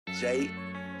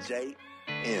JM.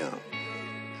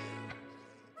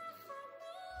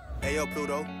 Hey yo,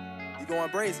 Pluto, you going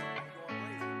brazen?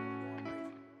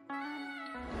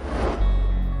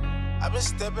 I've been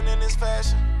stepping in this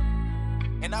fashion,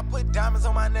 and I put diamonds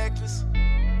on my necklace.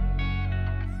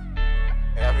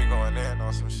 Hey, I be going in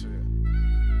on some shit.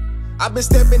 I've been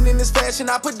stepping in this fashion,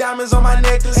 I put diamonds on my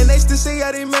necklace, and they still say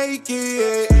I didn't make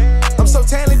it. Yeah. I'm so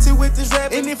talented with this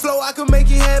rap, any flow I can make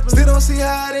it happen. Still don't see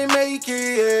how I didn't make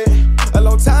it. Yeah. A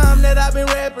long time that I've been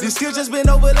rapping, these skills just been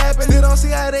overlapping. Still don't see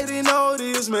how they didn't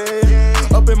notice, man.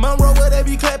 Up in Monroe where they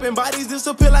be clapping, bodies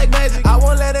disappear like magic. I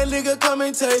won't let a nigga come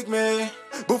and take me.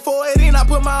 Before it in, I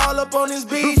put my all up on this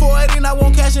beat. Before it in, I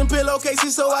want cash and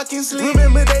pillowcases so I can sleep.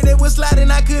 Remember they was sliding,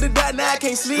 I could've died, now I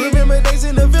can't sleep. Remember days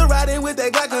in the Ville riding with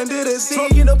that Glock under the seat.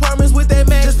 Smoking apartments with that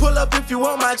man, just pull up if you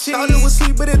want my cheese. Thought it was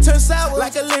sweet, but it turns sour.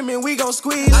 Like a lemon, we gon'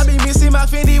 squeeze. I be missing my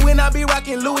Fendi when I be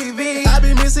rocking Louis V. I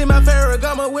be missing my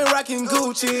Ferragamo when rocking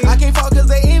Gucci. I can't fall cause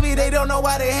they envy, they don't know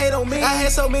why they hate on me. I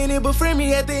had so many befriend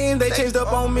me, at the end they changed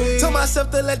up on me. Told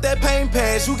myself to let that pain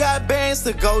pass, you got bands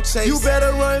to go chase. You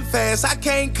better run fast, I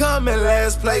can't come in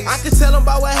last place. I can tell them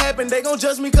about what happened, they gon'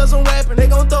 judge me cause I'm rapping. They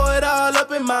gon' throw it all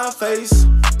up in my face.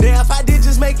 Damn, if I did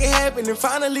just make it happen and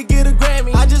finally get a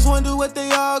Grammy, I just wonder what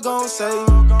they all gon' say.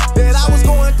 That I was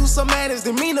going through some madness,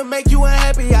 didn't mean to make you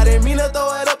unhappy. I didn't mean to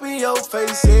throw it up in your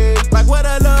face, yeah. Like what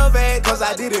I love at, cause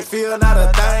I didn't feel not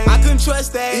a thing. I couldn't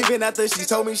trust that, even after she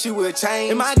told me she would change.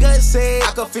 And my gut said,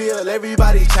 I could feel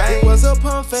everybody change. It was a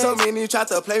pump fake, so many tried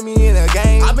to play me in a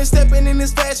game. I've been stepping in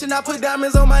this fashion, I put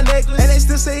diamonds on my necklace, and they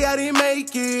still say I didn't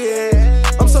make it,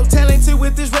 yeah. I'm so talented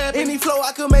with this rap, any flow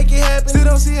I could make it happen. Still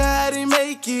don't see how I didn't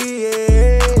make it,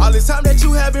 yeah. All this time that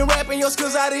you have been rapping, your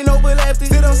skills I didn't overlap it.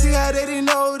 Still don't see how they didn't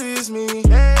notice me.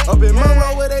 Up in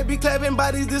Monroe where they be clapping,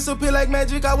 bodies disappear like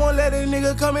magic. I won't let a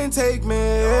nigga come and take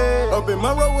me. Up in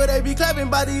Monroe where they be clapping,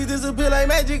 bodies disappear like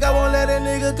magic. I won't let a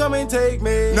nigga come and take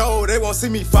me. No, they won't see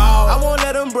me fall, I won't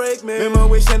let them break me. Remember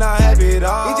wishing I have it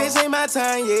all, it just ain't my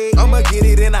time yet. I'ma get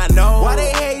it and I know why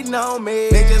they hating on me.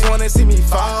 They just wanna see me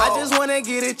fall, I just wanna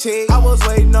get it checked. I was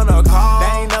waiting on a call,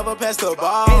 they ain't never passed the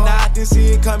ball. And I didn't see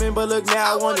it coming, but look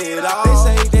now I want it all.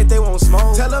 They say that they won't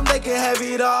smoke, tell them they can have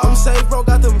it all. I'm safe, broke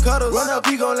out them cutters. Run up,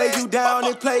 he gon' lay you down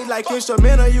and play like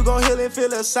instrumental. You gon' heal and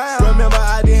feel a sound. Remember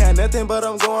I didn't have nothing, but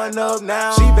I'm going up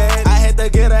now. She bad, I had to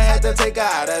get her, had to take her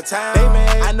out of town. They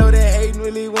mad, I know they hating,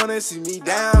 really wanna see me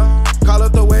down. Call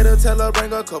up the waiter, tell her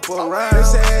bring a couple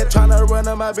rounds. They said tryna run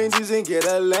up my Benjis and get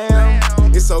a lamb.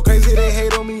 It's so crazy they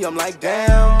hate on me, I'm like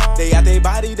damn. They out they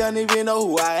body, don't even know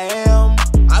who I am.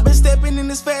 I've been stepping in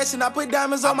this fashion, I put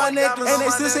diamonds on my necklace, and they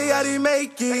still say I didn't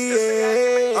make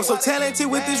it, yeah. I'm so talented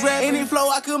with this rap, any flow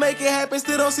I could make it happen.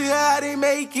 Still don't see how I didn't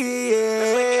make it,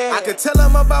 yeah. I could tell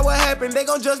them about what happened, they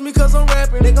gon' judge me cause I'm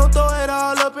rapping. They gon' throw it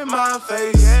all up in my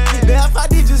face. Now if I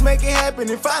did just make it happen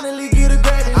and finally get a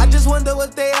Grammy, I just wonder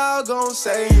what they all gon'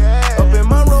 say. Up in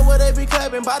Monroe where they be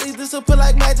clapping, bodies disappear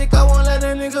like magic. I won't let a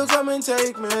nigga come and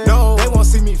take me. No, they won't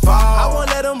see me fall, I won't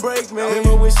let them break me.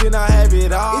 Remember wishing I have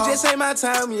it all, it just ain't my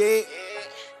time yet.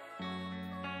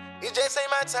 It just ain't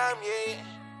my time yet.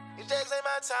 It just ain't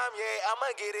my time yet.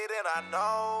 I'ma get it and I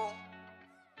know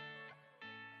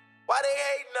why they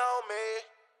hating on me.